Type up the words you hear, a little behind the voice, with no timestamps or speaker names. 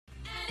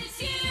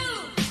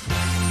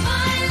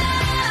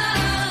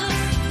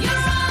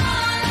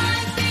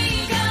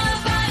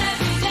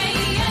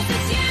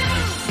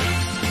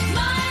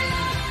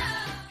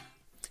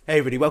Hey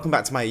everybody, welcome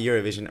back to my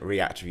Eurovision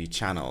React Review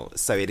channel.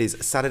 So it is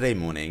Saturday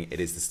morning, it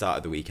is the start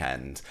of the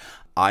weekend.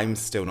 I'm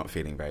still not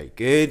feeling very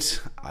good.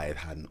 I've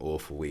had an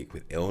awful week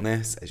with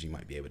illness, as you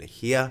might be able to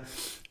hear.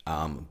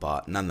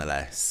 But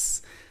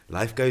nonetheless,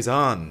 life goes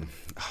on.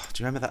 Oh,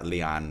 do you remember that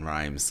Leanne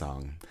Rimes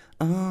song?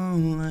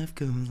 Oh, life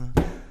goes on.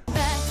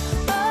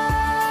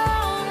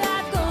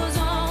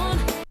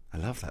 I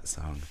love that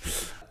song.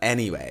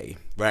 Anyway,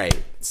 right,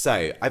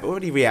 so I've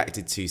already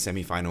reacted to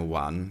semi-final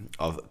 1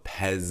 of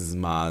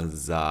PESMA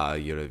ZA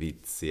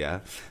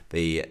EVROVIZIJU,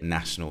 the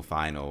national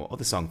final of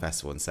the song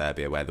festival in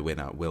Serbia, where the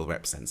winner will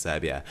represent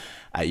Serbia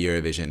at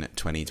Eurovision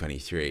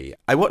 2023.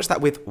 I watched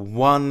that with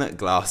 1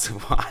 glass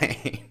of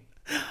wine.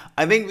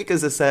 I think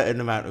because a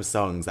certain amount of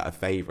songs that are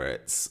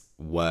favourites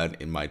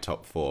weren't in my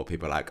top 4.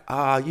 People are like,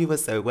 you were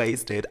so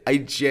wasted. I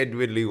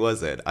genuinely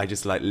wasn't. I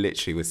just like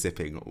literally was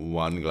sipping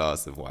 1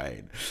 glass of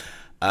wine.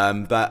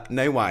 But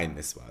no wine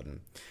this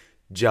one,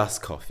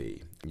 just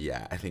coffee.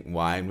 Yeah, I think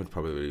wine would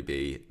probably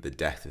be the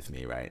death of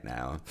me right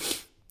now.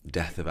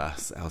 Death of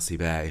us,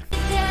 LCB.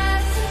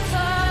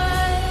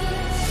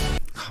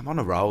 I'm on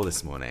a roll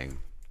this morning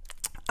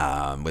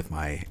with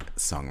my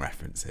song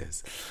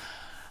references.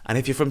 And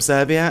if you're from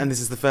Serbia and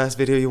this is the first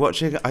video you're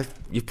watching,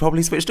 you've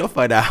probably switched off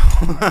by now.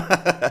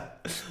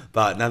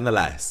 But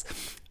nonetheless,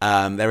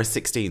 there are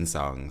 16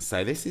 songs,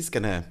 so this is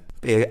going to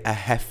be a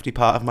hefty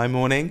part of my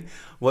morning,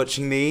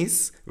 watching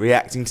these,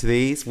 reacting to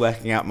these,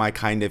 working out my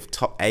kind of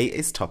top 8.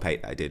 It's top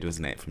 8 that I did,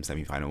 wasn't it, from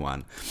semi-final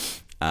 1.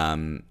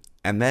 And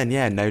then,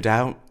 yeah, no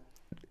doubt,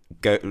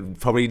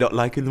 probably not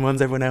liking the ones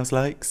everyone else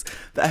likes.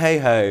 But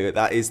hey-ho,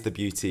 that is the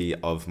beauty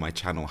of my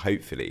channel,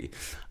 hopefully.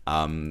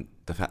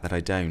 The fact that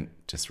I don't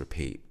just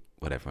repeat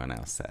what everyone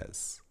else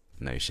says.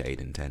 No shade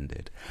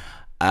intended.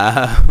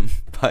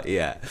 But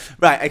yeah.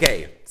 Right,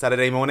 okay,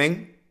 Saturday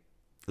morning.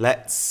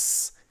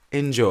 Let's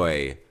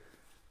enjoy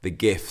the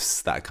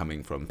gifts that are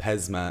coming from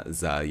PESMA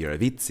ZA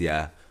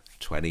EVROVIZIJU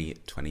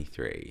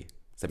 2023,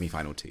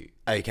 semi-final 2.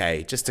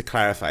 Okay, just to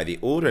clarify the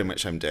order in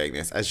which I'm doing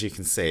this, as you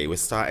can see, we're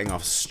starting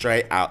off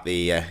straight out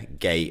the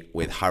gate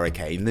with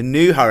Hurricane, the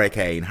new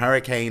Hurricane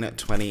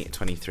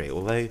 2023.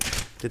 Although,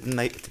 did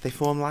they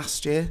form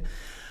last year?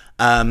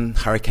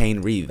 Hurricane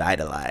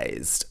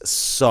revitalized.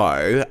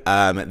 So,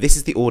 this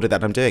is the order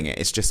that I'm doing it.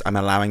 It's just I'm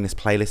allowing this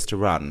playlist to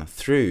run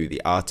through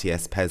the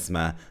RTS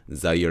PESMA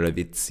ZA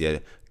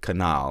EVROVIZIJU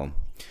canal,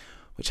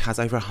 which has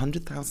over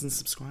 100,000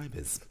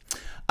 subscribers.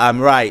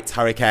 Right,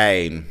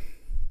 Hurricane.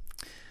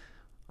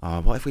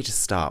 What if we just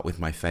start with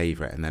my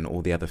favourite and then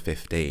all the other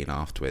 15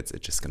 afterwards are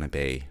just going to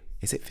be...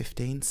 Is it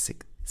 15?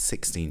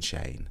 16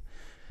 Shane.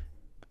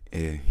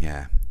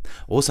 Yeah.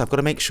 Also, I've got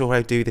to make sure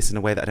I do this in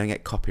a way that I don't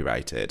get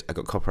copyrighted. I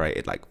got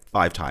copyrighted like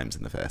 5 times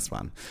in the first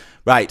one.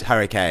 Right,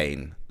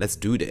 Hurricane. Let's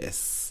do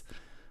this.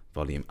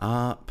 Volume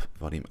up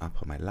on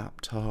my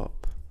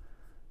laptop.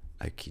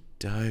 Okie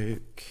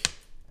doke.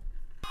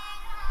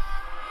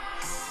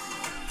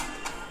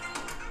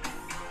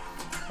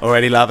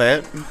 Already love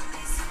it.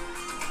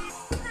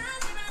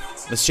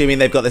 I'm assuming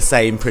they've got the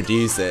same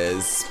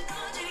producers.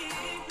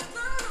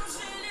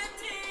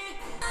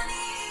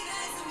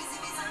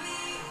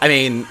 I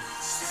mean,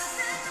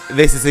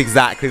 this is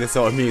exactly the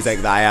sort of music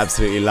that I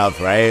absolutely love,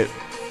 right?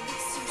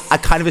 I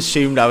kind of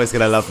assumed I was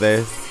going to love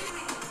this.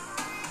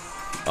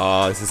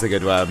 Oh, this is a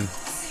good one.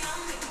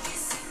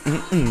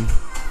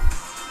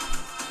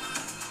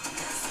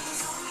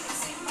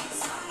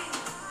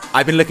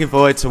 I've been looking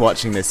forward to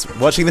watching this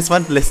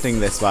one, listening to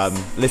this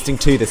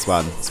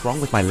one. What's wrong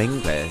with my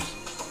English?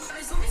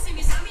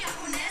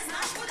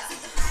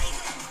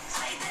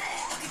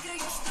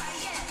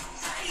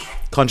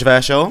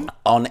 Controversial.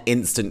 On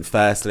instant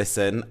first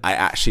listen, I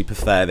actually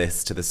prefer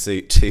this to the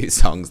 2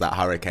 songs that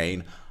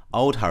Hurricane,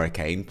 old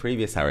Hurricane,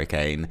 previous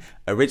Hurricane,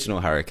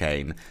 original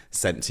Hurricane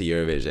sent to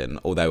Eurovision.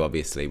 Although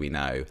obviously we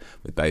know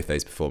with both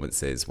those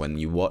performances, when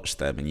you watch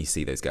them and you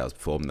see those girls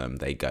perform them,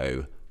 they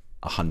go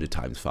 100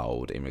 times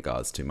fold in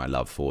regards to my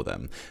love for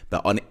them.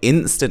 But on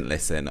instant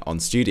listen, on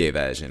studio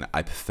version,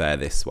 I prefer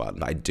this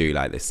one. I do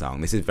like this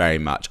song. This is very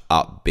much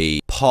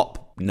upbeat pop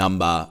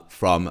number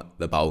from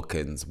the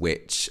Balkans,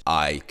 which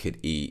I could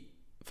eat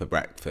for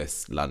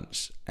breakfast,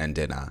 lunch and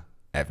dinner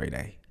every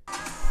day.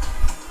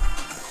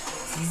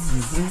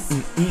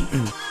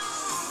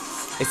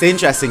 It's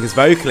interesting because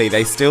vocally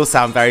they still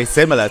sound very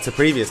similar to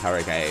previous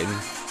Hurricane.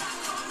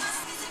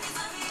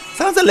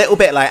 Sounds a little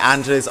bit like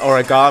Angela's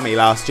Origami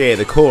last year,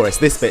 the chorus,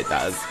 this bit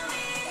does.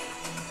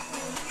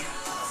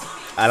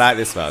 I like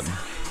this one.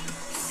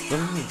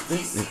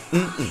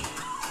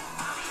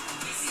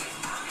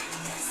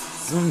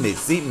 Zumi,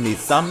 zimi,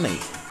 zami.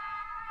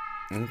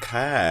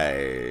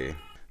 Okay.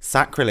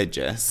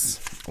 Sacrilegious.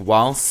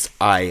 Whilst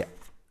I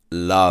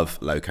love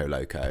Loco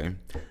Loco,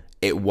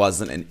 it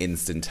wasn't an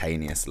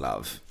instantaneous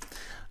love.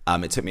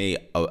 It took me,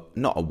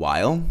 not a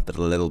while, but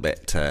a little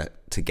bit to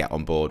get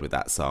on board with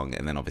that song.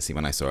 And then obviously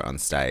when I saw it on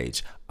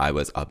stage, I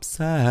was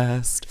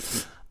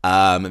obsessed.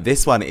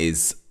 This one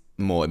is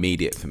more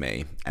immediate for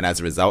me. And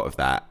as a result of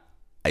that,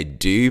 I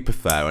do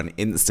prefer on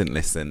instant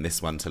listen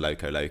this one to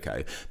Loco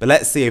Loco. But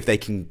let's see if they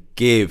can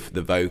give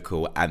the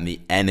vocal and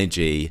the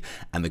energy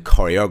and the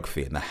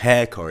choreography and the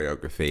hair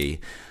choreography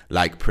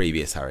like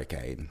previous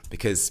Hurricane.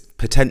 Because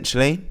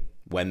potentially,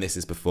 when this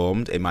is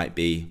performed, it might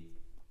be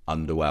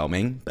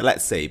underwhelming. But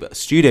let's see. But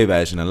studio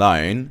version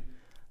alone,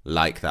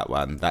 like that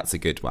one. That's a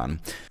good one.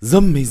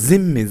 Zumi,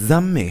 zimi,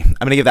 zami. I'm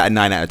going to give that a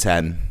 9 out of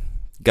 10.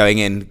 Going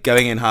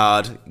in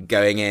hard,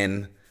 going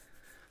in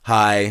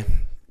high,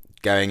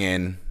 going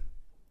in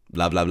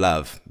love, love,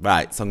 love.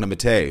 Right, song number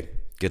 2.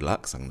 Good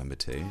luck, song number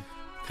 2.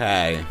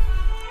 Okay.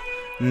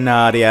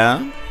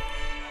 Nadia.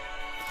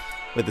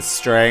 With the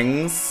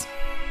strings.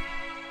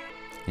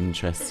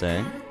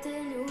 Interesting.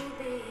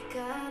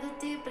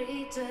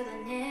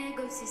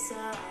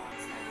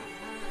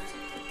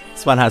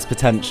 This one has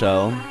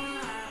potential.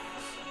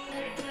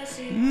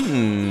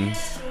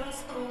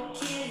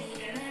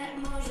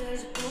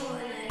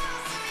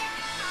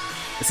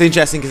 It's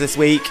interesting because this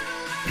week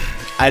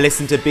I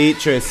listened to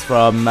Beatrice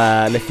from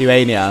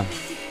Lithuania.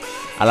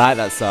 I like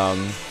that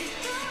song.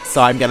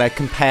 So I'm going to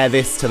compare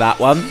this to that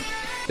one.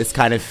 This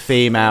kind of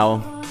female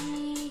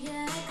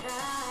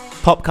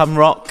pop cum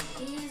rock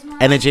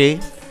energy.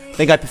 I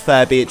think I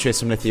prefer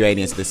Beatrice from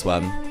Lithuania to this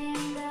one.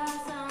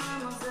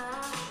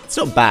 It's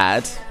not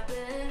bad.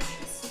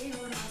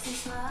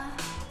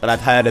 But I've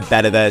heard a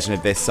better version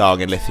of this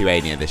song in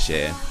Lithuania this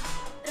year.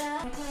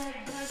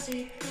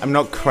 I'm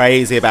not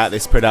crazy about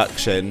this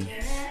production.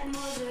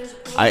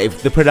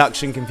 The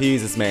production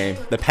confuses me.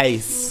 The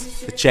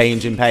pace, the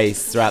change in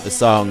pace throughout the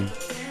song.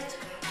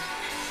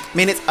 I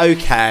mean, it's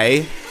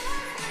okay.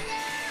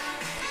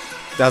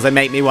 Does it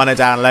make me want to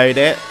download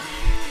it?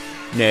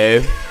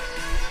 No.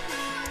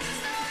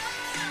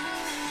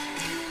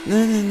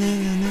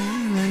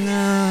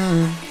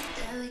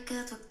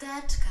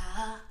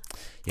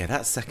 Yeah,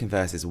 that second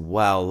verse is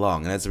well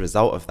long, and as a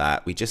result of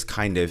that, we just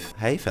kind of,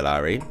 hey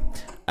Filarri,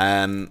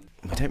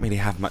 we don't really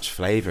have much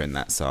flavour in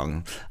that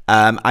song.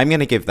 I'm going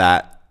to give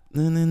that,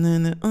 let's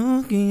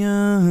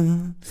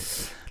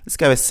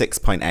go a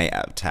 6.8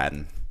 out of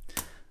 10.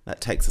 That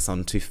takes us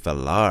on to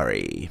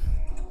Filarri.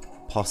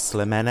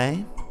 Posle,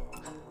 mene.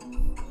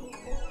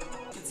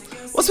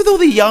 What's with all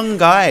the young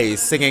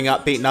guys singing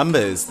upbeat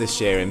numbers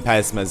this year in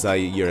PESMA ZA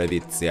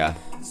EVROVIZIJU?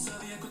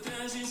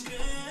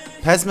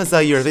 PESMA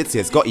ZA EVROVIZIJU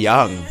has got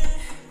young.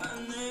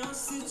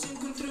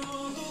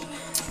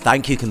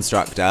 Thank you,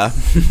 constructor.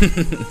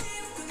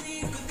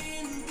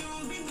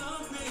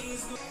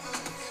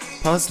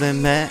 Posle,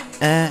 mene.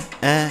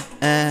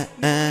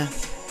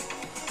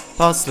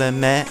 Posle,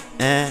 mene.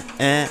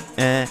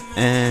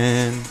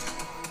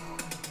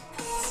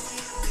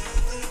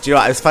 Do you know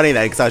what? It was funny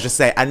though, because I was just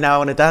saying, and now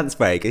on a dance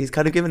break, and he's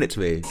kind of giving it to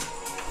me.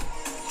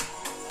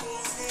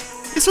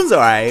 This one's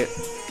alright.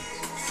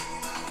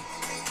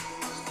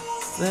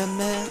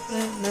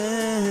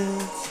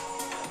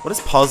 What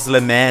does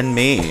Posle, mene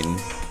mean?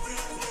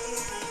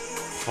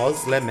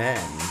 Posle, mene.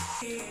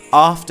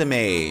 After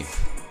me.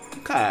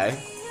 Okay.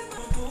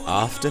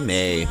 After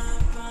me.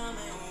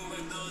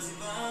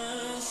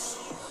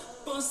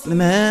 Posle,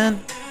 mene.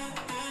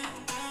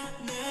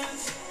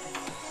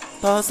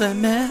 Posle,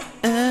 mene.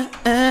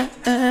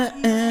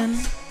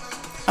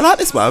 I like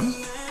this one.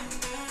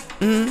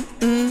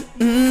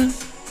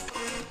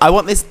 I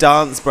want this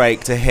dance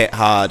break to hit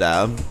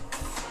harder.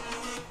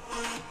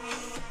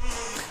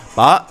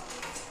 But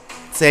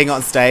seeing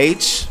on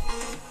stage,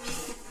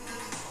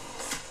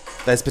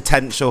 there's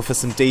potential for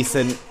some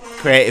decent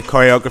creative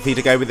choreography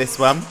to go with this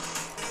one.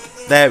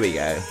 There we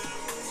go.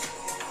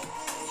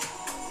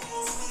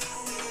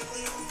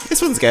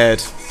 This one's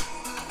good.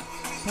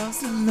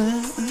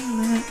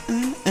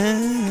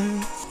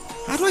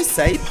 How do I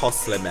say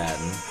Posle,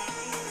 mene?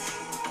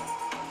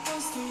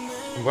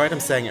 I'm worried I'm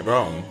saying it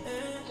wrong.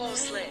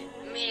 Posle,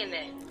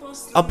 mene.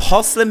 Oh,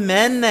 Posle,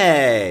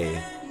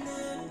 mene.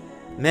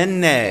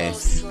 Mene.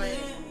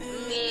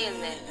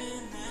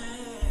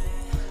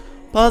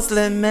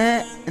 Posle,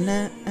 mene.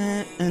 Posle,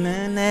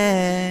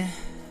 mene.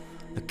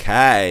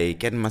 Okay,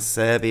 getting my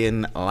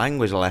Serbian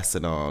language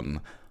lesson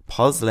on.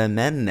 Posle,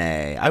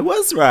 mene. I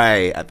was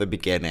right at the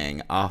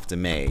beginning, after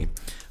me.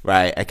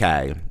 Right,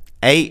 okay.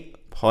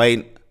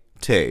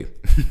 8.2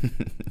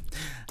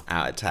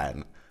 out of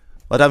 10.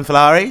 Well done,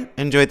 Filarri.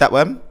 Enjoyed that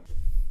one.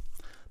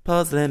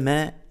 Posle,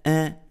 mene.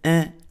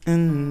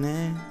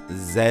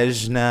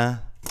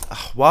 Zejna.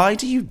 Why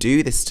do you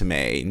do this to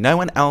me? No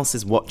one else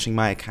is watching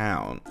my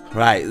account.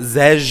 Right,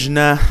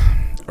 Zejna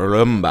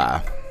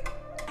Rumba.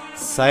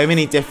 So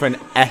many different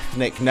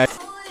ethnic notes.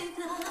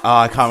 Oh,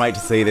 I can't wait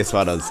to see this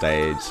one on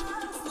stage.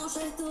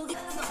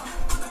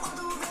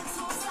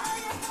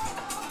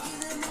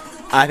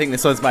 I think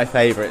this one's my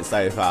favourite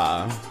so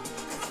far.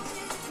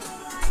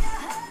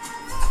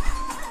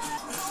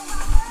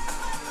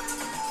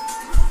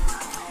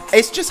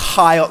 It's just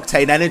high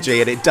octane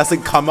energy and it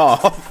doesn't come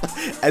off.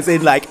 As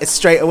in, like,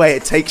 straight away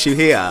it takes you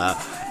here.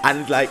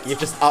 And, like, you're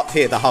just up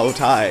here the whole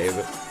time.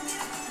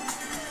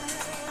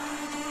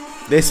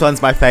 This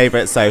one's my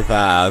favourite so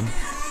far.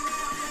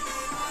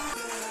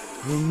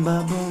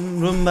 Rumba boom,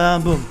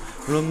 rumba boom.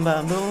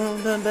 Rumba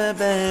boom, ba ba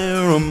ba,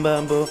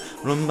 rumba boom,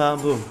 rumba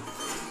boom,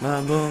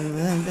 ba boom,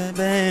 ba ba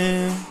ba.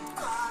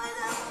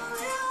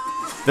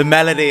 The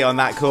melody on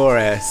that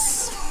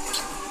chorus.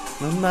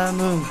 Rumba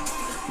boom,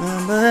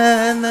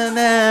 rumba boom,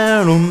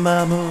 rumba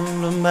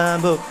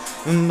boom,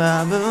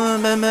 rumba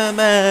boom, ba ba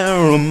ba,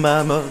 rumba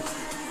boom.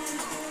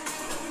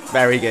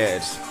 Very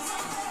good.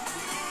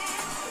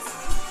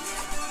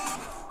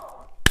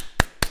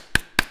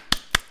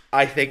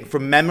 I think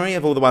from memory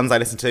of all the ones I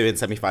listened to in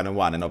semi-final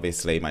 1, and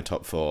obviously my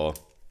top 4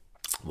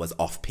 was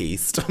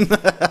off-piste.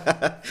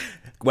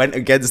 Went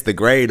against the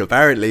grain,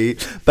 apparently.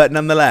 But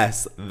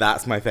nonetheless,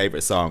 that's my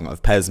favourite song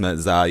of PESMA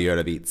ZA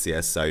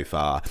EVROVIZIJU so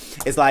far.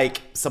 It's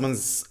like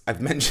someone's,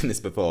 I've mentioned this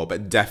before,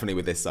 but definitely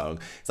with this song,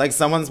 it's like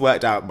someone's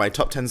worked out my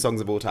top 10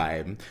 songs of all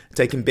time,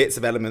 taken bits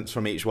of elements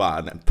from each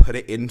one, and put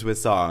it into a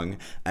song,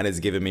 and has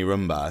given me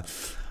Rumba.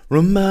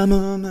 Rumba,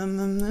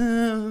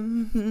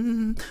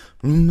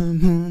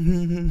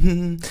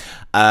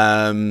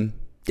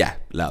 yeah,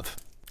 love.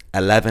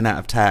 11 out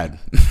of 10.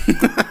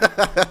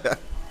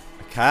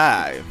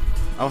 Okay.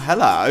 Oh,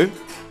 hello.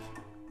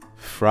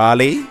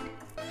 Frajle.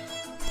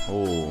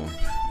 Oh.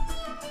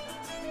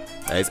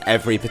 There's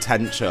every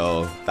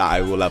potential that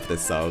I will love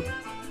this song.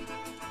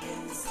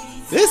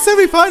 This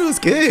semi-final's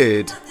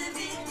good.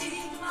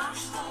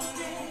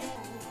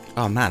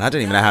 Oh man, I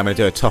don't even know how I'm going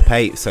to do a top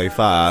 8 so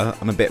far.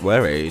 I'm a bit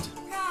worried.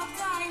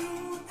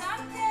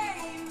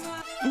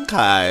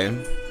 Okay.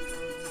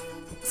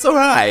 It's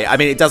alright. I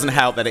mean, it doesn't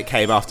help that it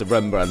came after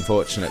Rumba,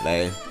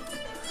 unfortunately.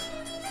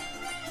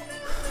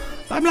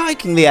 I'm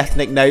liking the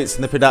ethnic notes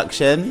in the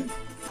production.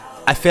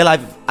 I feel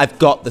I've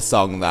got the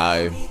song,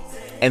 though.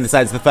 In the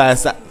sense, the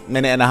first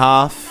minute and a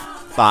half,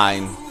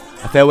 fine.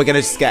 I feel we're going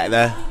to just get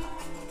a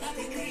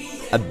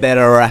bit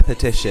of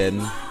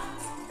repetition.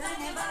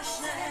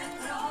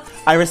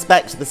 I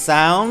respect the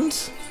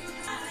sound.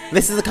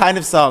 This is the kind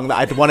of song that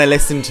I'd want to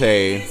listen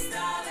to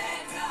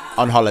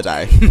on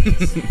holiday.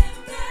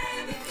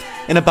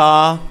 In a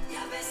bar,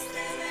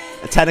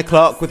 at 10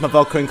 o'clock with my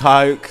vodka and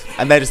coke,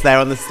 and they're just there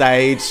on the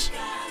stage,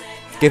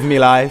 giving me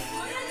life.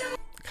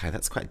 Okay,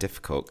 that's quite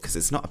difficult, because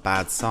it's not a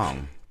bad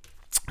song.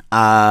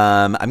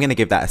 I'm going to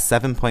give that a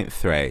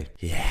 7.3.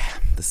 Yeah,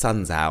 the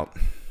sun's out.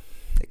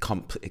 It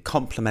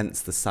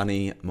complements the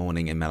sunny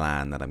morning in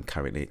Milan that I'm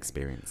currently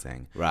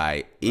experiencing.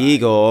 Right,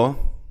 Igor,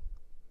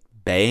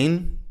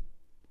 Bane,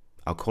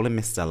 I'll call him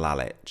Mr.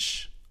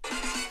 Lalić.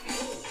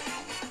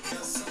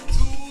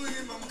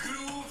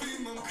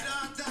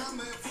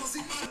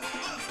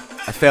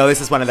 I feel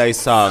this is one of those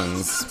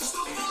songs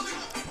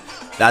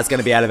that's going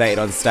to be elevated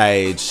on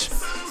stage.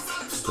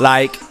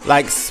 Like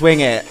Swing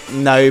It,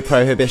 No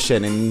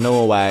Prohibition in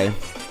Norway.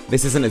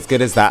 This isn't as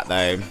good as that,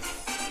 though.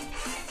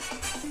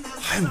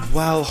 I'm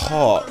well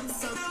hot.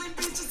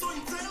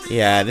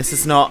 Yeah, this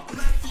is not a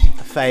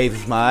fave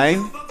of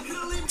mine.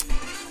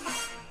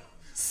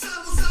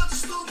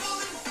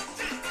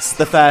 This is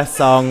the first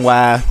song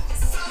where it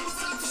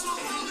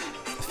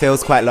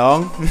feels quite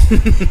long.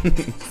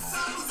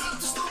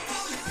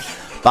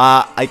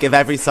 But I give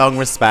every song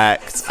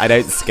respect. I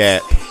don't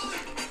skip.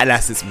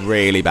 Unless it's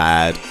really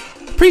bad.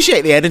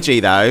 Appreciate the energy,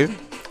 though.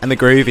 And the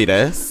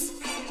grooviness.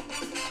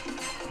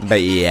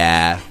 But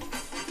yeah.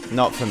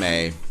 Not for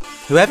me.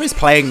 Whoever's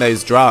playing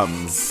those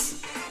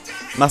drums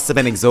must have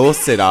been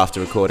exhausted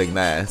after recording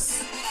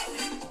this.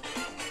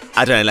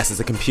 I don't know, unless it's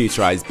a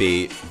computerized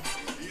beat.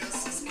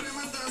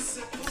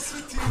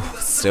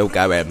 Still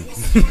going.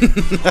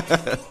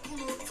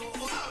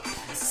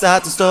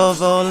 Zato,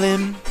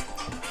 volim.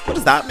 What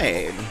does that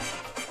mean?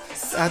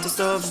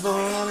 Zato,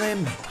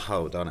 volim.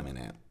 Hold on a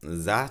minute.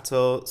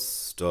 Zato,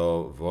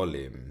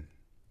 volim.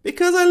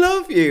 Because I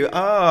love you.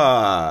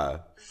 Ah.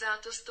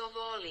 Zato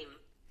volim.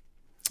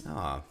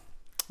 Ah.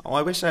 Oh,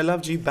 I wish I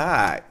loved you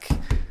back.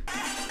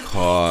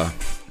 Oh,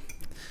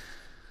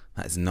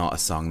 that is not a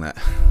song that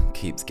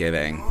keeps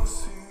giving.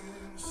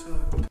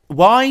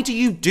 Why do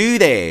you do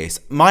this?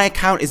 My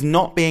account is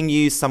not being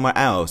used somewhere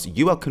else.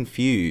 You are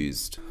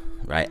confused.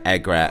 Right,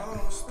 Egret.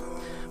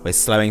 We're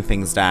slowing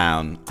things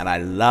down. And I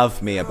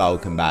love me a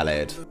Balkan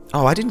ballad.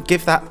 Oh, I didn't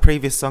give that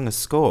previous song a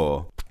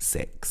score.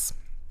 6.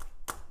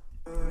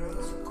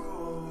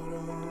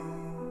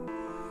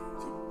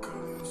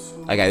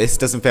 Okay, this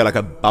doesn't feel like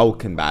a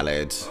Balkan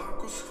ballad.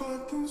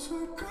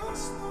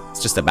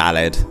 It's just a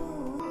ballad.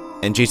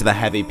 And due to the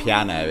heavy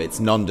piano, it's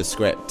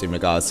nondescript in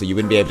regards, so you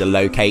wouldn't be able to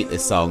locate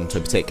this song to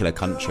a particular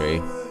country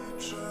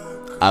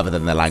other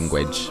than the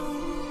language.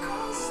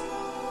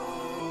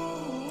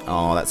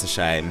 Oh, that's a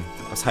shame.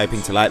 I was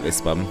hoping to like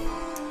this one.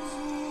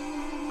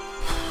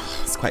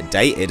 It's quite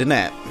dated, isn't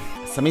it?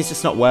 Something's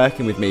just not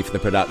working with me for the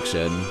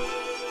production.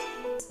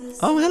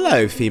 Oh,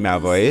 hello, female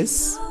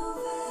voice.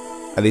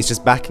 Are these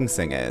just backing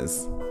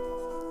singers?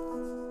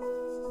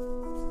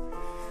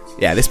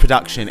 Yeah, this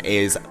production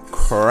is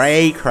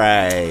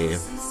cray-cray.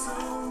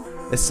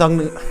 This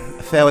song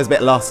feels a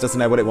bit lost, doesn't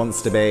know what it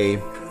wants to be.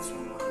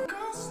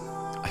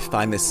 I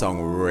find this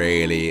song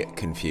really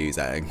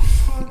confusing.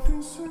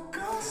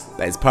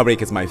 But it's probably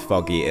because my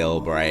foggy, ill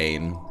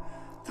brain.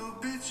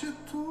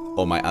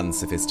 or my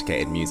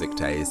unsophisticated music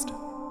taste.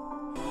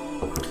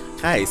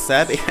 Okay,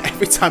 Serbia.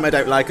 Every time I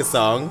don't like a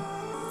song,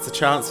 it's a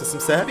chance for some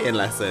Serbian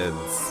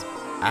lessons.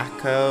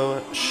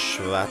 Ako,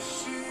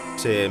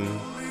 shvatim,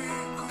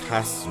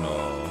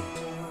 kasno.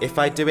 If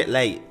I do it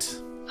late.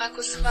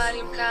 Ako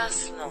shvatim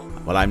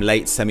kasno. Well, I'm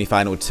late to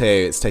semi-final 2.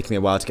 It's taken me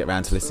a while to get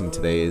around to listening to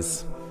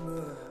these.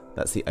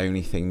 That's the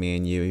only thing me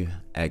and you,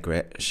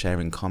 Egret, share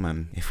in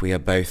common. If we are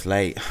both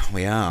late,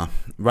 we are.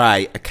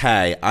 Right,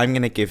 okay, I'm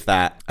going to give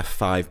that a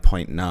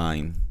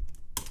 5.9.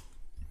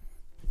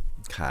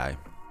 Okay.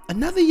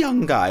 Another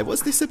young guy.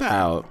 What's this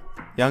about?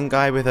 Young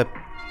guy with a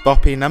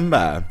boppy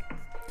number.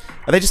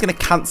 Are they just going to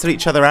cancel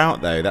each other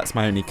out, though? That's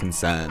my only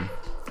concern.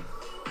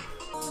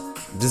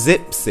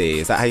 Dzipsii,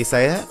 is that how you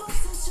say it?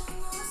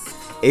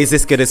 Is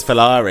this good as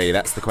Filarri?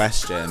 That's the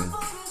question.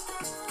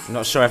 I'm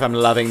not sure if I'm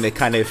loving the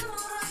kind of,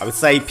 I would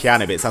say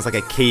piano, but it sounds like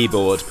a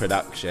keyboard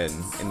production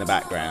in the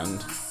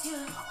background.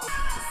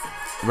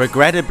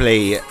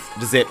 Regrettably,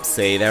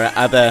 Dzipsii, there are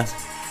other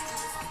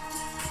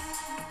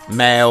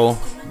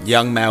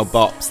young male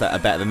bops that are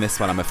better than this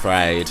one, I'm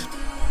afraid.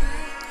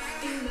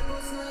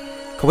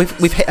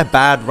 We've hit a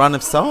bad run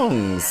of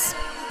songs.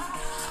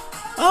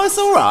 Oh, it's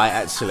alright,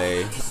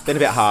 actually. It's been a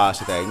bit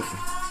harsh, I think.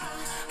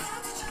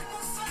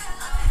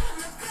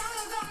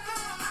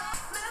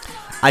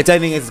 I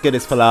don't think it's as good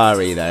as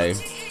Filarri, though.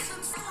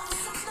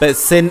 But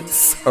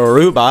since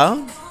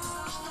Rumba,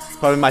 it's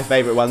probably my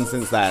favourite one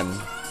since then.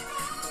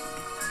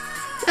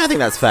 Yeah, I think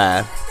that's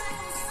fair.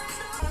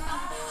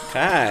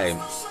 Okay.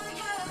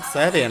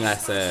 Serbian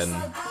lesson.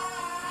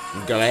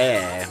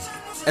 Greh.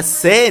 A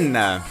sin.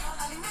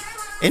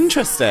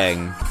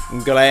 Interesting.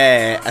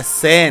 Greh. A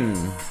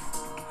sin.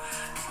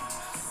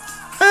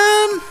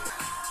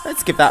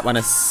 Let's give that one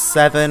a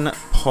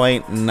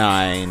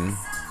 7.9.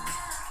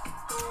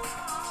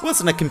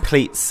 Wasn't a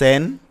complete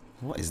sin.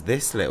 What is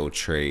this little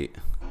treat?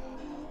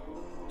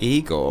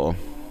 Eegor.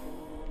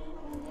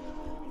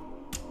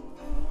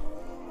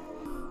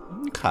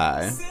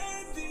 Okay.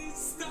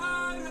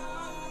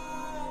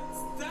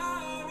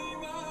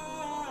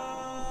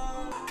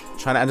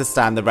 Trying to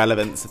understand the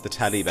relevance of the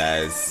teddy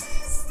bears.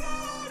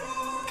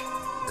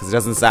 Because it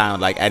doesn't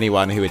sound like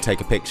anyone who would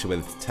take a picture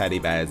with teddy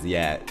bears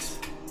yet.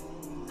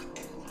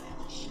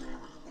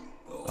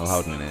 Oh,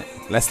 hold on a minute.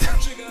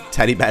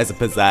 Teddy bears are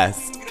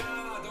possessed.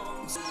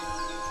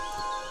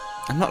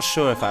 I'm not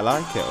sure if I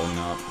like it or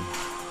not.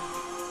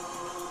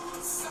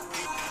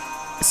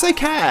 It's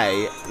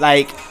okay.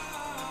 Like,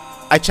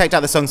 I checked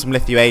out the songs from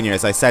Lithuania,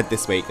 as I said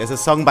this week. There's a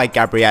song by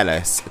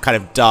Gabrielis, a kind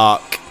of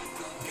dark,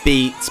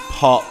 beat,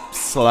 pop,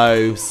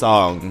 slow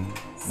song,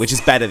 which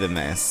is better than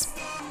this.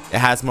 It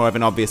has more of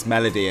an obvious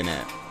melody in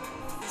it.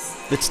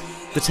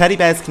 The teddy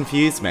bears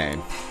confused me.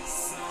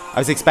 I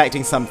was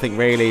expecting something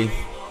really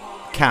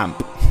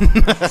camp.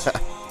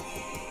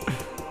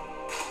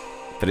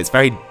 But it's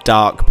very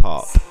dark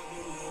pop.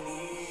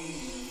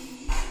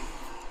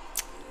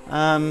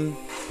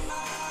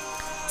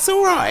 It's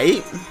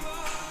alright.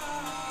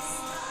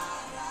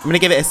 I'm going to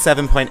give it a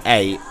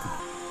 7.8.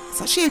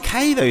 It's actually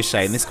okay though,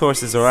 Shane. This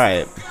chorus is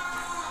alright.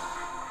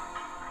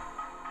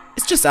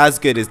 It's just as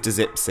good as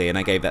Dzipsii, and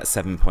I gave that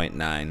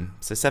 7.9.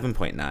 So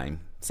 7.9.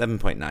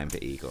 7.9 for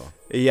Igor.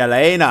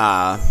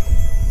 Jelena.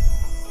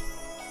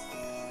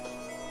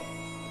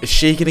 Is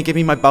she going to give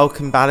me my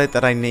Balkan ballad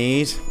that I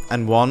need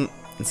and want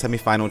in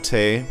semi-final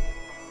 2?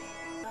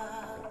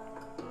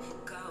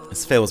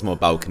 This feels more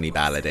Balkan-y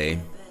ballady.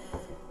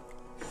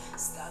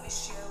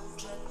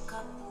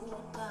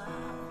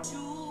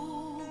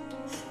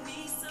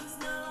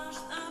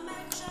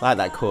 I like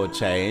that chord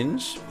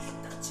change.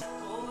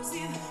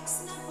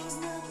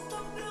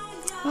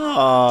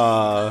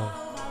 Oh,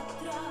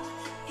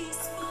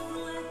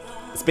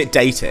 it's a bit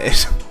dated.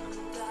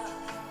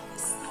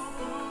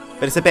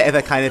 But it's a bit of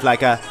a kind of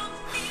like a...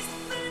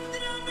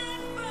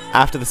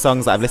 After the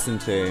songs that I've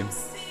listened to.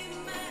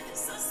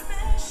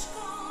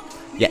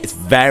 Yeah, it's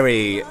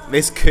very...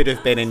 This could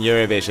have been in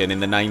Eurovision in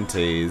the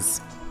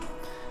 90s.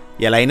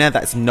 Jelena,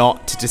 that's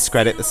not to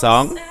discredit the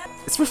song.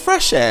 It's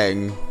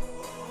refreshing.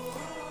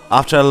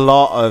 After a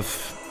lot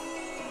of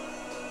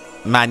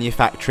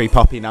manufactory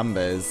poppy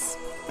numbers.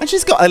 And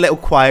she's got a little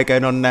choir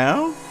going on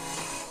now.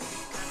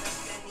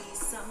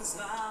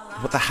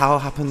 What the hell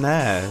happened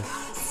there?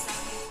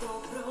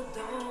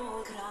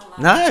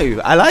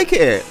 No, I like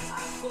it.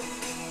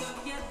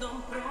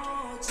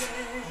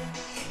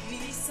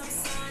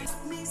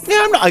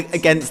 Yeah, I'm not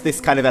against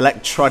this kind of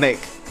electronic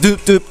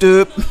doop doop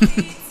doop.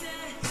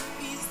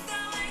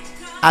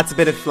 Adds a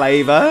bit of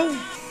flavour.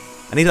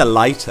 I need a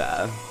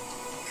lighter.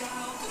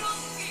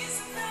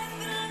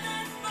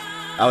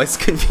 Oh, it's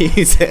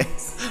confusing.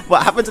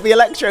 What happened to the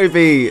electro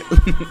beat?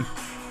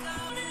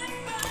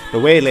 But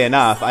weirdly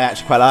enough, I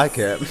actually quite like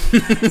it.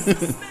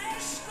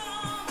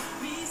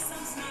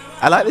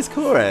 I like this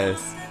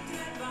chorus.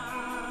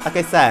 Like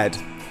I said,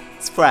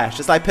 it's fresh.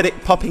 It's like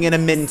popping in a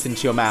mint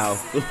into your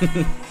mouth.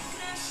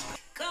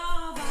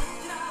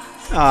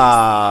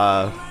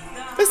 Ah,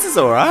 this is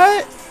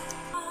alright.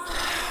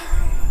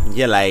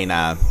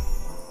 Jelena.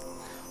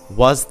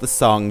 Was the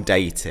song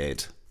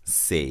dated?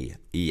 C,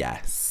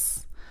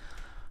 yes.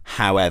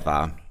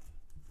 However,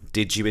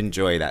 did you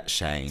enjoy that,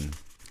 Shane?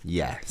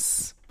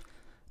 Yes.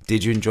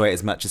 Did you enjoy it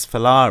as much as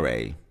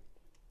Filarri?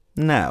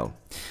 No.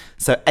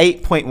 So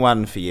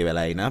 8.1 for you,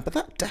 Jelena, but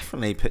that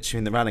definitely puts you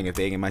in the running of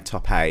being in my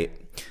top 8.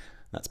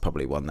 That's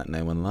probably one that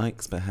no one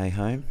likes, but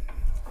hey-ho.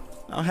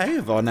 Oh, hey,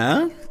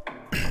 Ivona.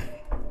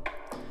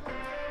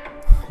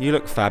 You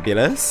look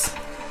fabulous.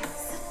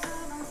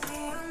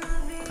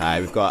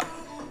 Okay, we've got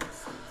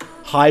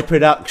high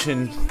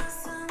production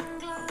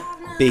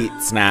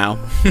beats now.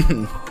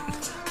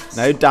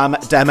 No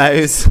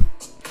demos.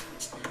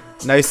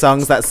 No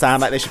songs that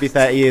sound like they should be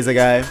 30 years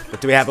ago.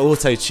 But do we have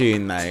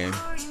auto-tune, though?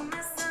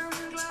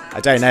 I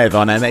don't know,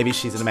 Ivona. Maybe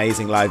she's an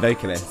amazing live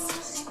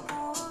vocalist.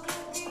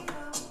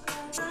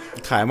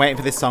 Okay, I'm waiting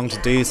for this song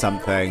to do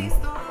something.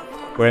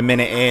 We're a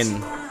minute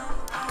in.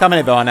 Come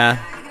on, Ivona.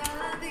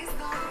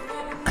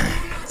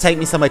 Take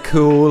me somewhere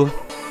cool.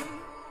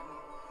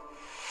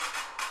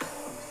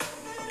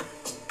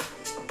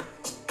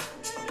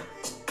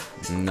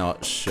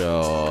 Not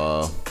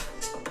sure.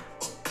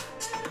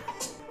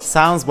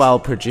 Sounds well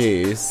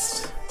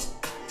produced,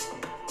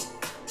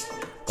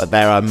 but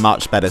there are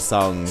much better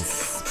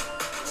songs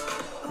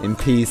in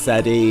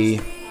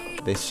PZE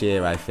this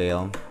year, I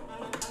feel.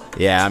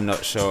 Yeah, I'm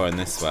not sure on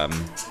this one.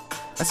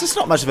 That's just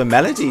not much of a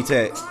melody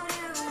to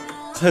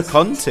hook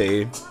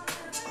onto.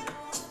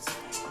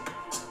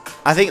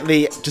 I think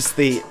the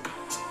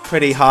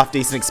pretty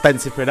half-decent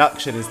expensive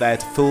production is there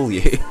to fool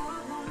you.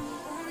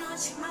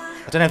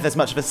 I don't know if there's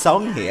much of a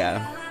song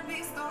here.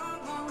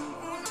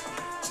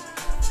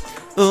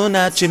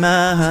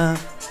 Unachima.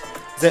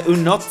 Is it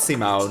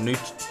unotsima or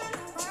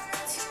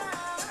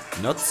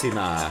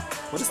notsima?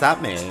 What does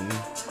that mean?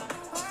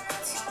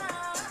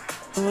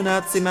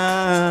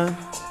 Unatsima.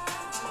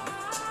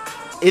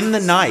 In the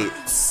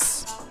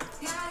nights.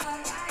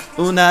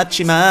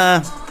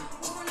 Unachima.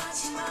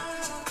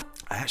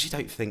 I actually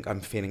don't think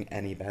I'm feeling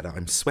any better.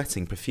 I'm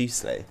sweating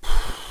profusely.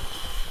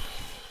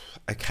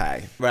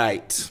 Okay,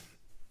 right.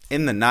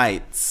 In the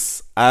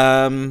nights.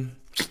 I'm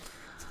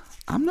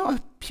not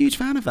a huge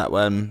fan of that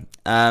one.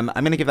 I'm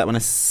going to give that one a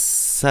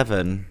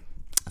 7.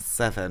 A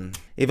 7.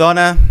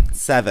 Ivona,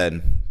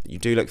 7. You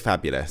do look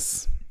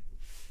fabulous.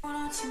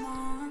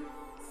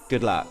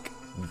 Good luck.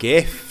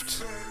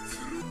 Gift.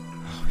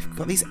 Oh, we've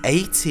got these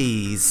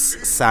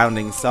 80s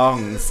sounding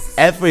songs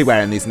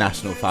everywhere in these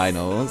national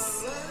finals.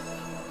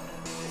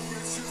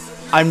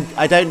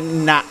 I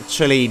don't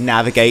naturally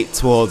navigate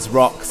towards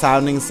rock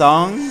sounding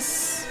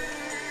songs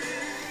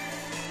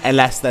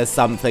unless there's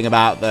something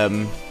about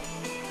them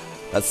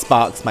that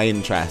sparks my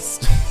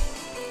interest.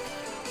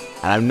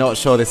 And I'm not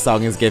sure this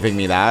song is giving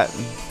me that.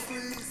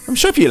 I'm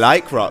sure if you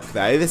like rock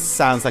though, this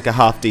sounds like a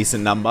half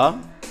decent number.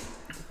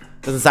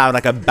 Doesn't sound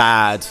like a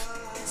bad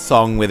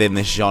song within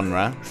this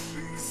genre.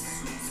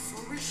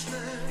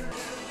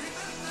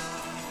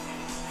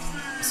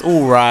 It's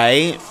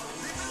alright.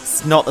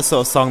 It's not the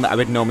sort of song that I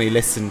would normally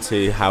listen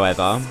to,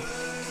 however.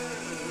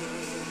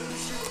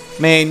 I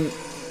mean,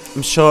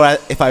 I'm sure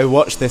if I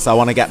watch this I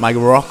want to get my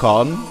rock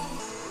on,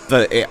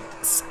 but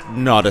it's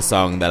not a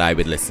song that I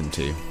would listen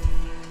to.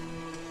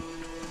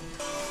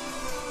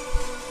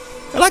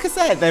 But like I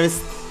said,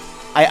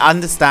 I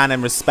understand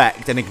and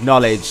respect and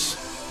acknowledge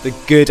the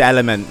good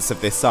elements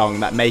of this song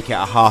that make it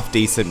a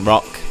half-decent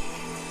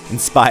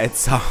rock-inspired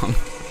song.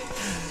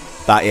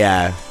 But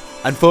yeah,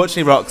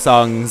 unfortunately rock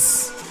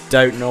songs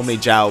don't normally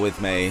gel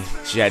with me,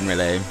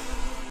 generally.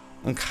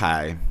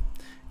 Okay,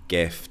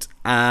 Gift.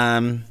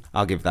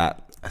 I'll give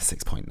that a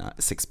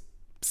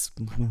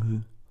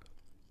 6.9.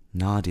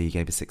 Nadia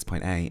gave a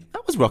 6.8.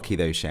 That was rocky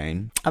though,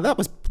 Shane.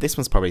 This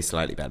one's probably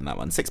slightly better than that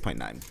one.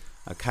 6.9.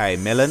 Okay,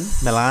 Milan.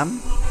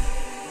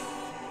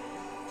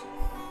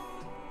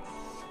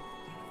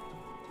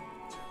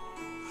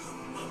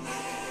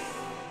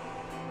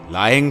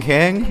 Lion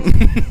King.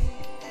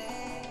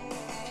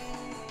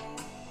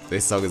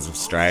 This song is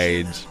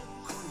strange.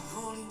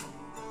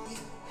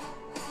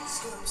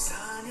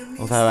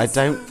 Although I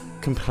don't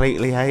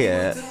completely hate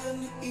it.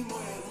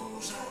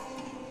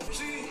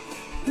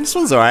 This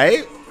one's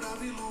alright.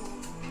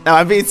 No,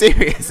 I'm being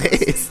serious.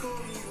 It is.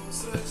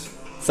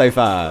 So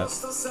far.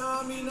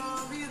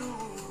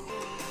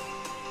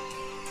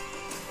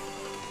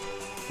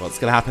 What's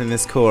gonna happen in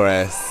this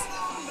chorus?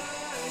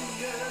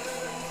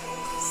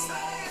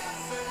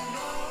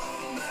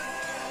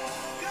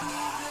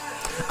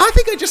 I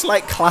think I just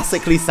like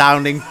classically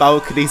sounding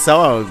balcony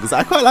songs.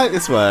 I quite like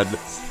this one.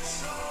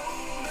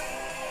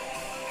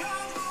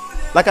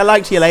 Like I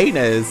liked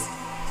Jelena's.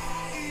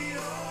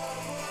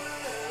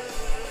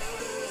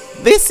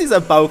 This is a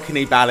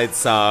balcony ballad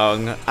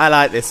song. I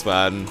like this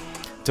one.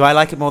 Do I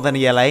like it more than a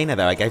Jelena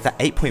though? I gave that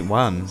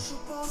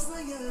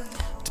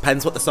 8.1.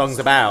 Depends what the song's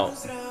about.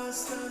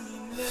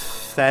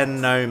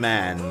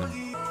 Phenomen.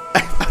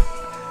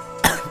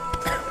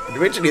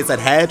 Originally it said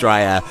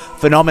hairdryer.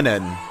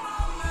 Phenomenon.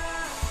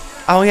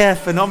 Oh yeah,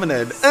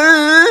 phenomenon.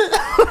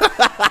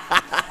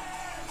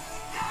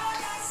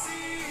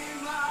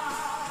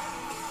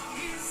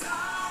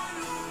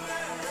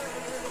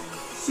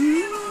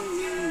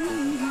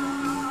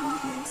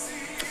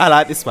 I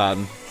like this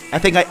one. I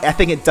think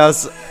it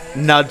does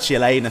nudge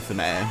Jelena for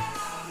me.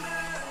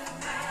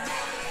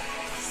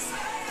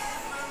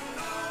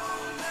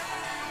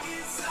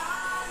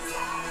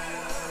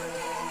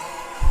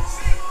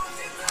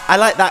 I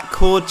like that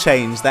chord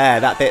change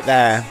there, that bit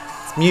there.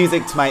 It's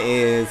music to my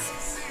ears.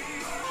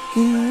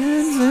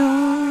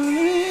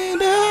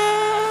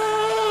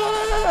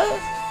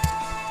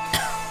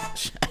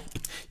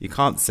 You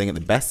can't sing at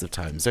the best of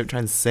times. Don't try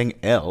and sing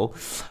ill.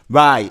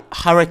 Right,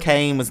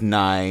 Hurricane was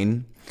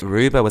 9.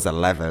 Rumba was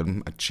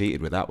 11. I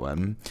cheated with that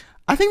one.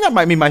 I think that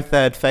might be my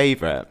third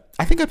favourite.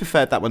 I think I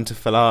preferred that one to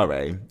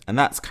Filarri, and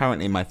that's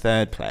currently my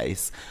third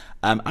place.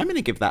 I'm going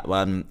to give that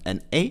one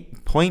an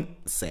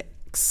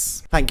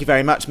 8.6. Thank you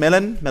very much,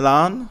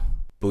 Milan.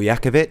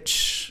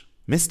 Bujakovic,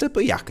 Mr.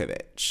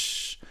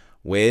 Bujakovic,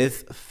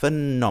 with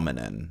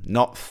Phenomenon,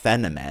 not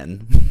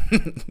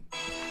Phenomen.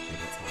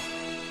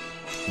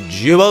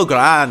 Duo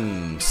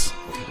Grand,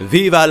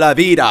 Viva la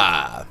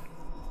Vida.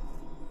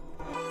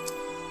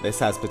 This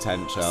has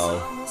potential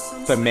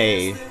for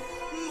me.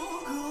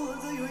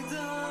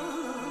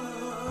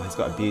 Oh, he's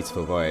got a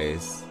beautiful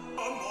voice.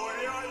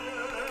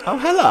 Oh,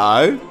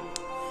 hello.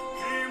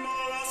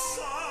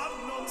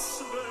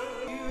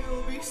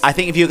 I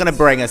think if you're going to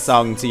bring a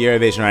song to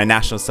Eurovision or a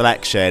national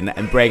selection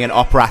and bring an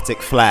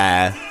operatic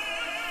flair,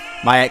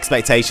 my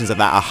expectations of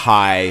that are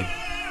high.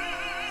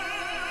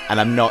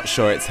 And I'm not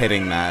sure it's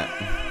hitting that.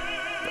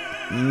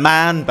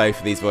 Man, both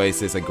of these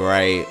voices are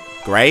great.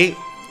 Great?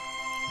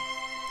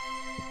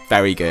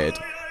 Very good.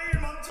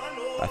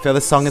 I feel the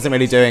song isn't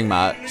really doing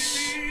much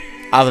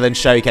other than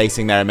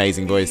showcasing their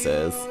amazing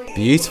voices.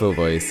 Beautiful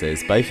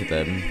voices, both of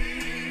them.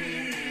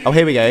 Oh,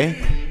 here we go.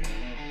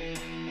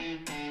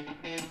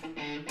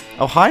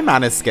 Oh, hi,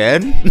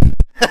 Maneskin.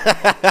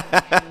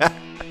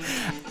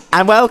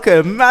 And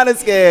welcome,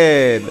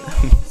 Maneskin.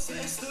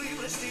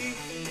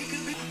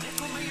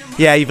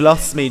 Yeah, you've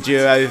lost me,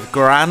 Duo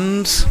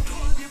Grand.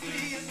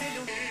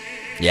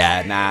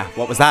 Yeah, nah.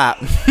 What was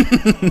that?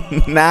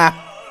 Nah.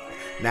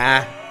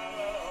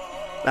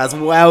 That's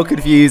well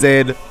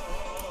confusing.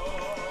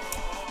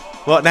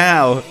 What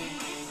now?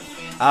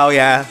 Oh,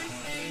 yeah.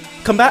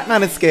 Come back,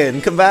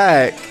 Maneskin. Come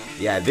back.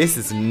 Yeah, this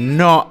is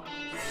not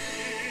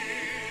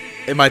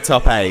in my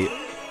top 8.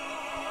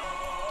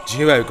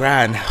 Duo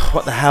Grand.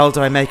 What the hell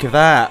do I make of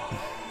that?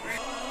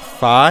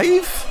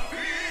 5?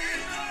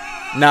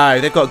 No,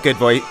 they've got good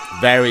voice.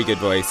 Very good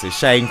voices.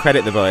 Shane,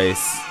 credit the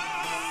voice.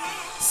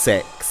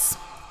 6.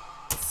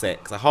 A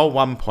whole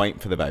 1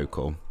 point for the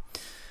vocal.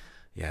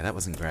 Yeah, that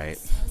wasn't great.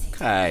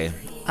 Okay.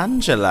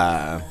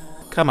 Angela.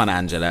 Come on,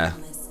 Angela.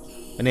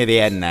 We're near the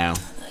end now.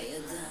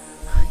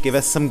 Give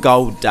us some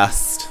gold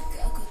dust.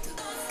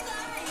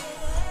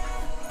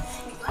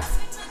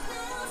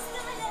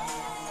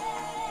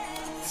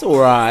 It's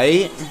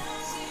alright.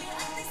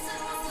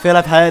 I feel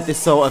I've heard this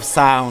sort of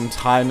sound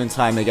time and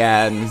time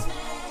again.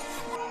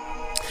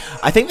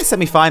 I think the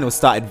semi-final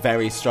started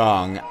very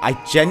strong. I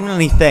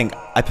genuinely think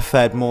I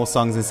preferred more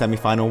songs in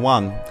semi-final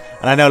 1.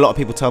 And I know a lot of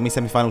people told me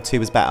semi-final 2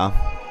 was better.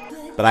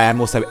 But I am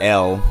also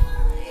ill.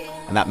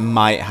 And that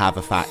might have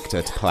a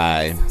factor to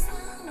play.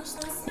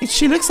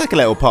 She looks like a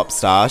little pop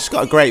star. She's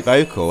got a great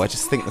vocal. I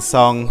just think the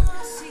song...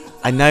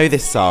 I know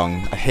this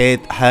song. I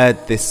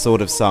heard this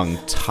sort of song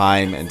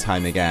time and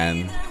time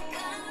again.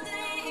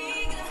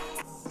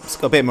 It's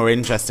got a bit more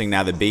interesting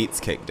now the beats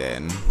kicked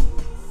in.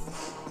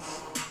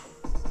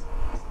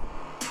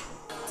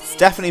 It's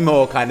definitely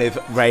more kind of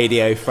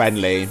radio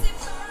friendly.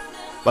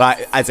 Well,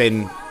 as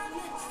in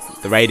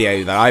the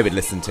radio that I would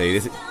listen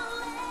to.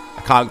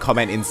 I can't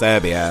comment in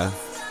Serbia.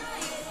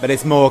 But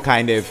it's more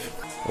kind of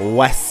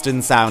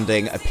Western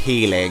sounding,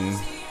 appealing.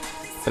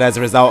 But as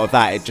a result of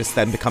that, it just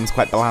then becomes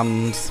quite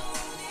bland.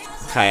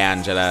 Okay,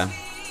 Angela.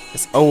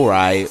 It's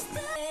alright.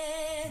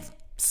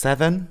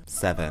 7?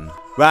 7.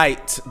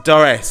 Right,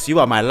 Doris, you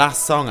are my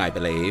last song, I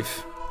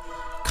believe.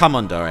 Come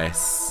on,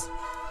 Doris.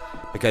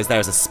 Because there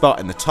is a spot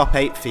in the top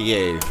 8 for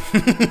you.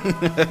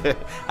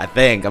 I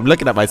think. I'm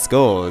looking at my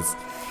scores.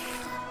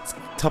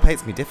 Top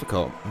 8's gonna be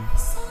difficult.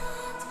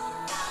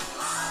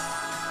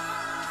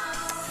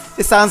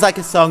 This sounds like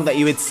a song that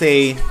you would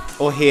see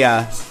or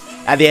hear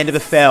at the end of a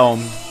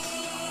film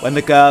when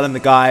the girl and the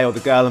guy, or the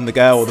girl and the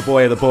girl, or the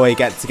boy and the boy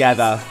get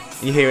together.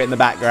 And you hear it in the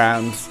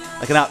background,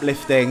 like an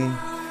uplifting,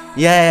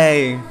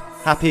 yay,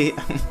 happy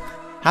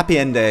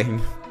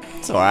ending.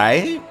 It's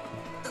alright.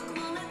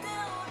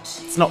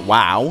 It's not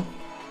wow.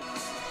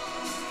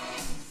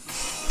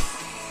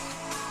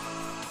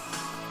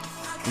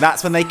 And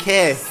that's when they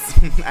kiss,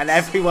 and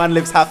everyone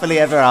lives happily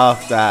ever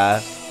after.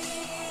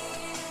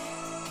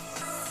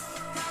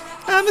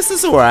 And this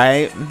is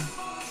alright.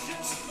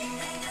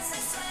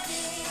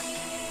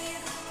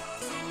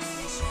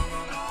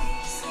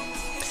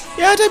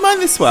 Yeah, I don't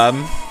mind this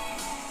one.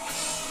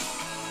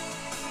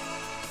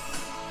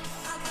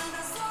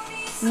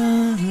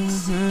 And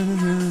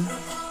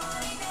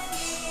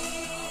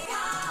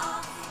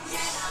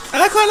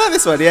I quite like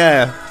this one,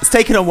 yeah. It's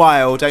taken a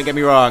while, don't get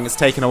me wrong, it's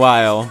taken a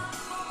while.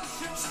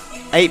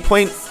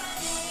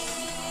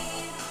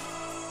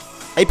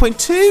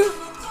 8.2?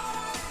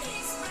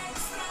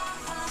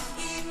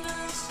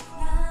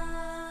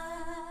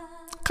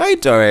 Okay,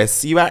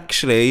 Doris, you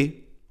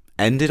actually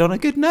ended on a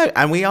good note,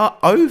 and we are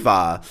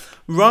over.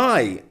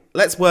 Right,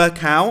 let's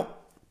work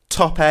out.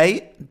 Top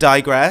 8,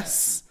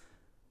 digress,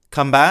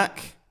 come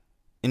back,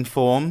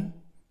 inform.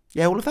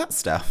 Yeah, all of that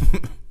stuff.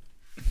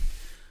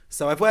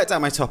 So I've worked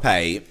out my top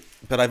 8,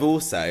 but I've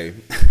also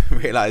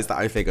realised that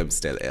I think I'm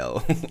still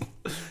ill.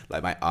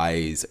 Like my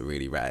eyes are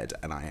really red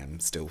and I am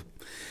still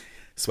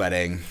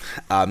sweating.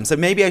 So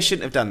maybe I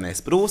shouldn't have done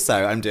this, but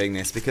also I'm doing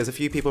this because a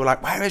few people were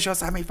like, where is your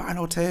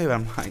semi-final 2?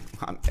 I'm like,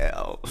 I'm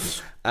ill.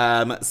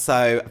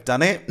 So I've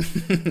done it.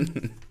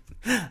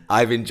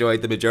 I've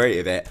enjoyed the majority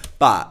of it,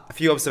 but a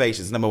few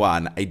observations. Number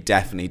 1, I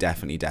definitely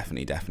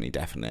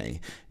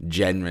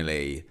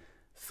generally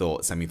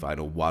thought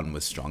semi-final 1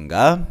 was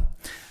stronger.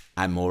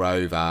 And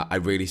moreover, I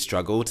really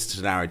struggled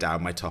to narrow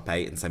down my top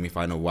 8 in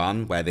semi-final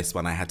 1, where this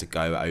one I had to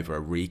go over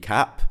a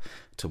recap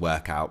to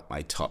work out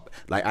my top.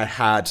 Like I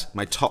had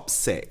my top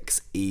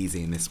 6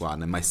 easy in this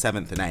one, and my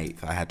 7th and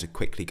 8th I had to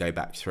quickly go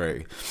back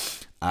through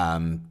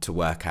to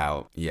work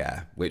out,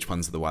 yeah, which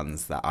ones are the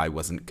ones that I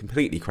wasn't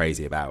completely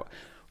crazy about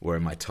were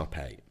in my top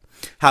 8.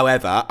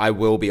 However, I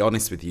will be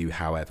honest with you,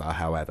 however,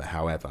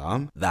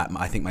 that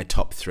I think my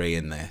top 3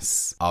 in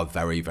this are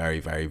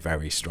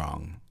very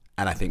strong.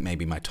 And I think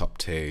maybe my top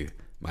 2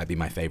 might be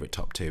my favourite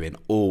top 2 in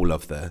all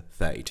of the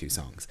 32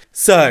 songs.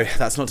 So,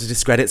 that's not to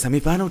discredit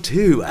semi-final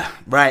 2.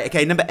 Right,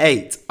 okay, number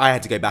 8. I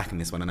had to go back in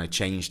this one and I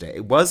changed it.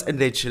 It was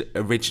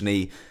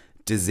originally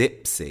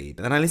Dzipsii,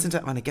 but then I listened to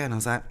that one again. I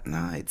was like,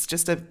 no, it's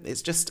just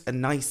a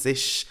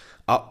nice-ish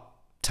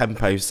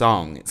up-tempo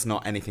song. It's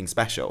not anything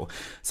special.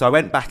 So I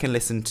went back and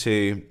listened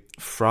to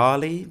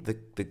Frajle,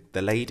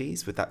 the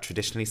ladies, with that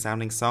traditionally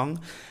sounding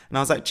song. And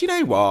I was like, do you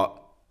know what?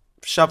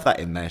 Shove that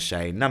in there,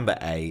 Shane. Number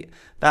 8.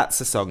 That's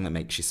a song that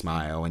makes you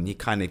smile, and you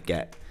kind of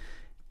get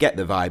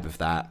the vibe of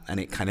that, and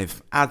it kind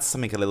of adds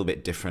something a little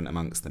bit different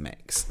amongst the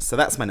mix. So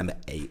that's my number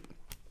 8.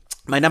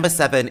 My number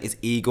 7 is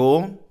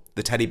Igor.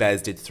 The Teddy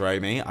Bears Did Throw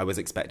Me. I was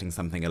expecting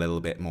something a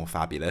little bit more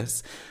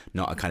fabulous,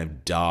 not a kind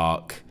of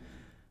dark,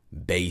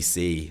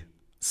 bassy,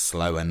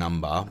 slower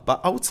number.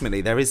 But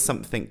ultimately, there is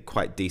something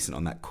quite decent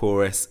on that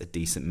chorus, a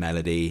decent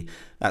melody.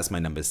 That's my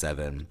number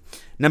 7.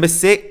 Number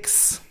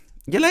 6...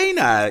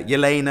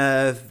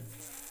 Jelena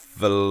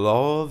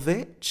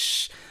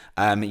Vlahović.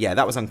 Yeah,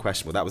 that was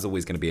unquestionable. That was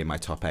always going to be in my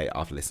top 8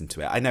 after listening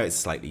to it. I know it's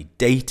slightly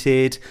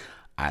dated.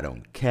 I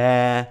don't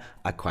care.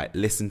 I quite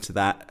listened to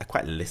that.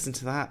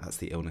 That's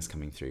the illness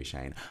coming through,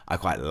 Shane. I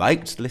quite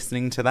liked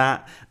listening to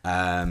that.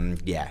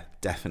 Yeah,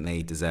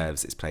 definitely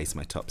deserves its place in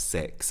my top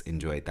 6.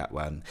 Enjoyed that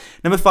one.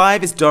 Number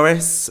 5 is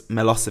Doris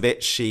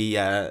Milosevic.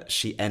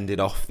 She ended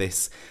off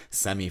this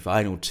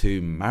semi-final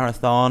 2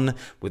 marathon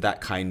with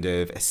that kind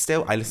of...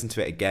 Still, I listened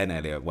to it again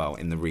earlier, well,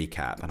 in the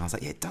recap, and I was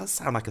like, yeah, it does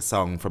sound like a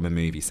song from a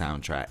movie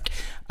soundtrack.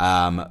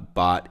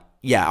 But...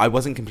 yeah, I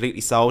wasn't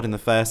completely sold in the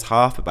first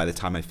half, but by the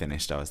time I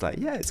finished, I was like,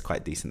 yeah, it's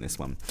quite decent, this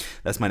one.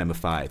 That's my number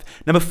 5.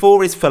 Number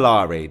 4 is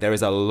Filarri. There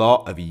is a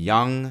lot of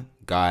young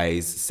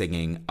guys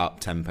singing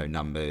up-tempo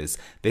numbers.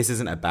 This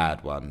isn't a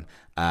bad one.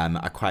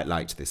 I quite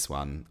liked this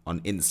one.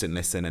 On instant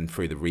listen and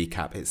through the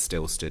recap, it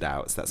still stood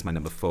out. So that's my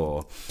number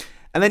 4.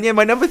 And then, yeah,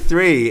 my number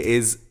 3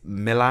 is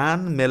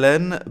Milan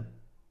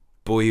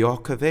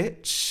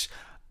Bojkovic.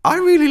 I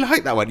really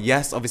like that one.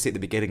 Yes, obviously at the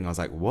beginning I was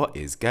like, what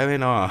is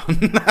going on?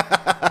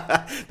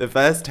 The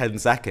first 10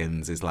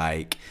 seconds is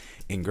like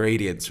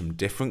ingredients from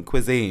different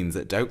cuisines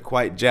that don't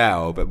quite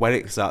gel, but when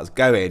it starts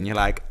going, you're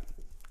like,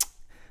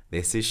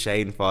 this is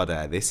Shane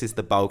fodder. This is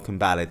the Balkan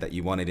ballad that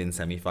you wanted in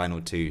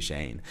semi-final 2,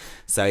 Shane.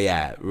 So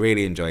yeah,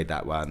 really enjoyed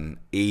that one.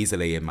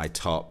 Easily in my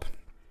top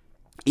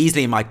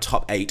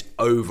 8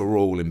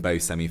 overall in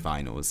both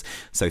semi-finals.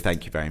 So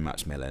thank you very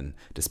much, Milan,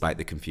 despite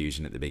the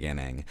confusion at the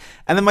beginning.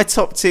 And then my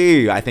top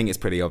 2, I think it's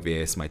pretty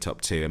obvious, my top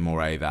 2. And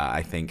moreover,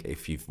 I think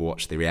if you've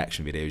watched the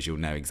reaction videos, you'll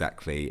know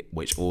exactly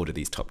which order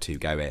these top 2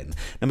 go in.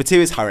 Number 2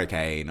 is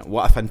Hurricane.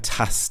 What a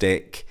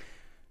fantastic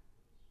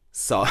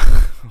song.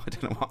 I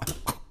don't know what.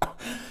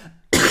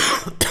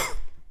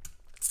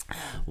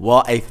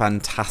 What a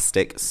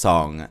fantastic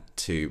song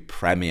to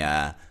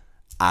premiere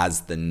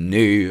as the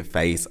new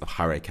face of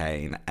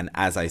Hurricane. And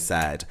as I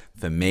said,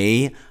 for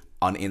me,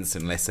 on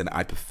instant listen,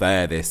 I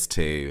prefer this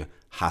to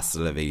Hasta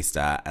La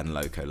Vista and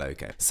Loco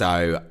Loco.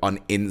 So on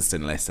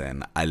instant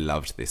listen, I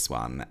loved this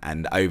one.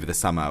 And over the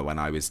summer when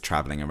I was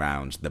traveling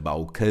around the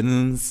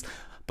Balkans,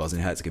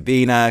 Bosnia and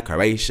Herzegovina,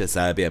 Croatia,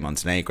 Serbia,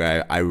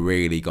 Montenegro, I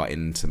really got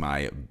into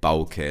my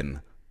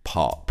Balkan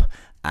pop.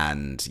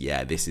 And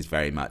yeah, this is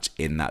very much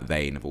in that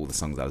vein of all the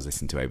songs I was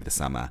listening to over the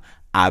summer.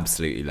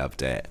 Absolutely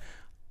loved it.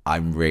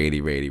 I'm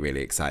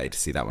really excited to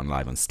see that one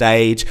live on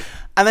stage.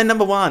 And then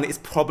number 1 is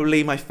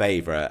probably my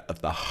favourite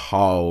of the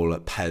whole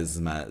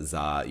PESMA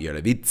ZA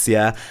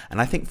EVROVIZIJU.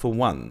 And I think for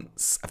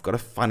once, I've got a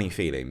funny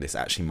feeling this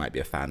actually might be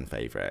a fan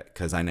favourite,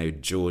 because I know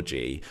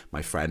Georgie,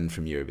 my friend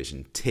from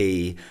Eurovision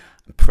T,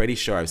 I'm pretty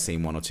sure I've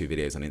seen 1 or 2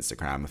 videos on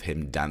Instagram of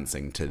him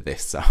dancing to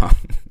this song.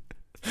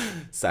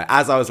 So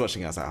as I was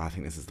watching it, I was like, oh, I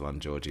think this is the one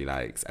Georgie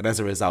likes. And as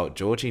a result,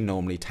 Georgie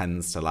normally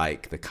tends to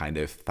like the kind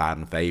of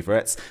fan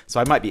favourites. So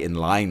I might be in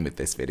line with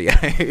this video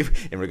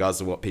in regards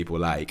to what people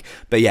like.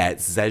 But yeah,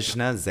 it's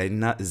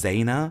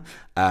Zejna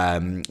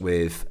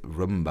with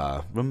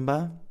Rumba.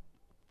 Rumba?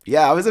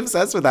 Yeah, I was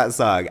obsessed with that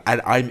song, and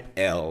I'm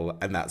ill,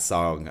 and that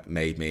song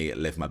made me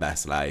live my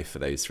best life for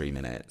those 3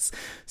 minutes.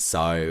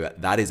 So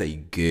that is a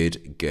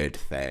good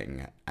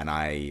thing, and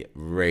I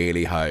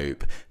really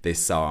hope this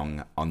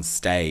song on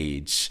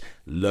stage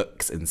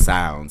looks and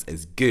sounds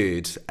as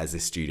good as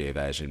this studio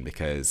version,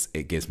 because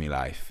it gives me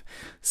life.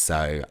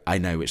 So I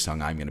know which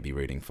song I'm going to be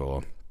rooting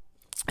for.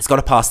 It's got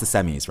to pass the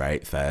semis,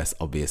 right, first,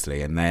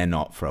 obviously, and they're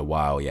not for a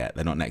while yet.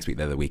 They're not next week,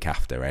 they're the week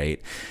after,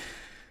 right?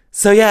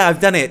 So yeah, I've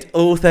done it,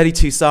 all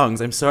 32 songs.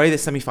 I'm sorry the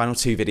semi-final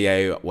 2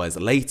 video was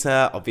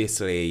later.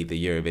 Obviously,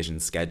 the Eurovision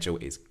schedule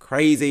is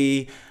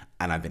crazy,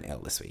 and I've been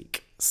ill this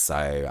week.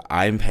 So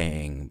I'm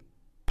playing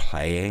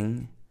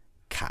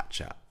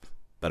catch up.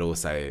 But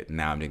also,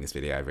 now I'm doing this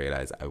video, I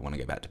realise I want to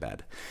go back to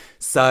bed.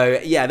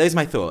 So yeah, those are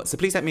my thoughts. So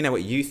please let me know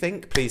what you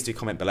think. Please do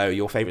comment below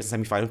your favourites in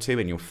semi-final 2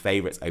 and your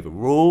favourites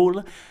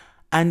overall.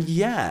 And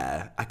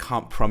yeah, I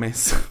can't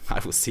promise I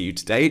will see you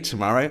today,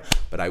 tomorrow,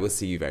 but I will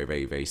see you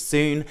very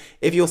soon.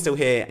 If you're still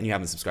here and you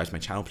haven't subscribed to my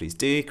channel, please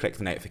do click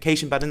the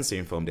notification button so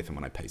you're informed if and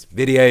when I post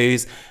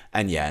videos.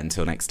 And yeah,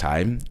 until next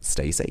time,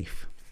 stay safe.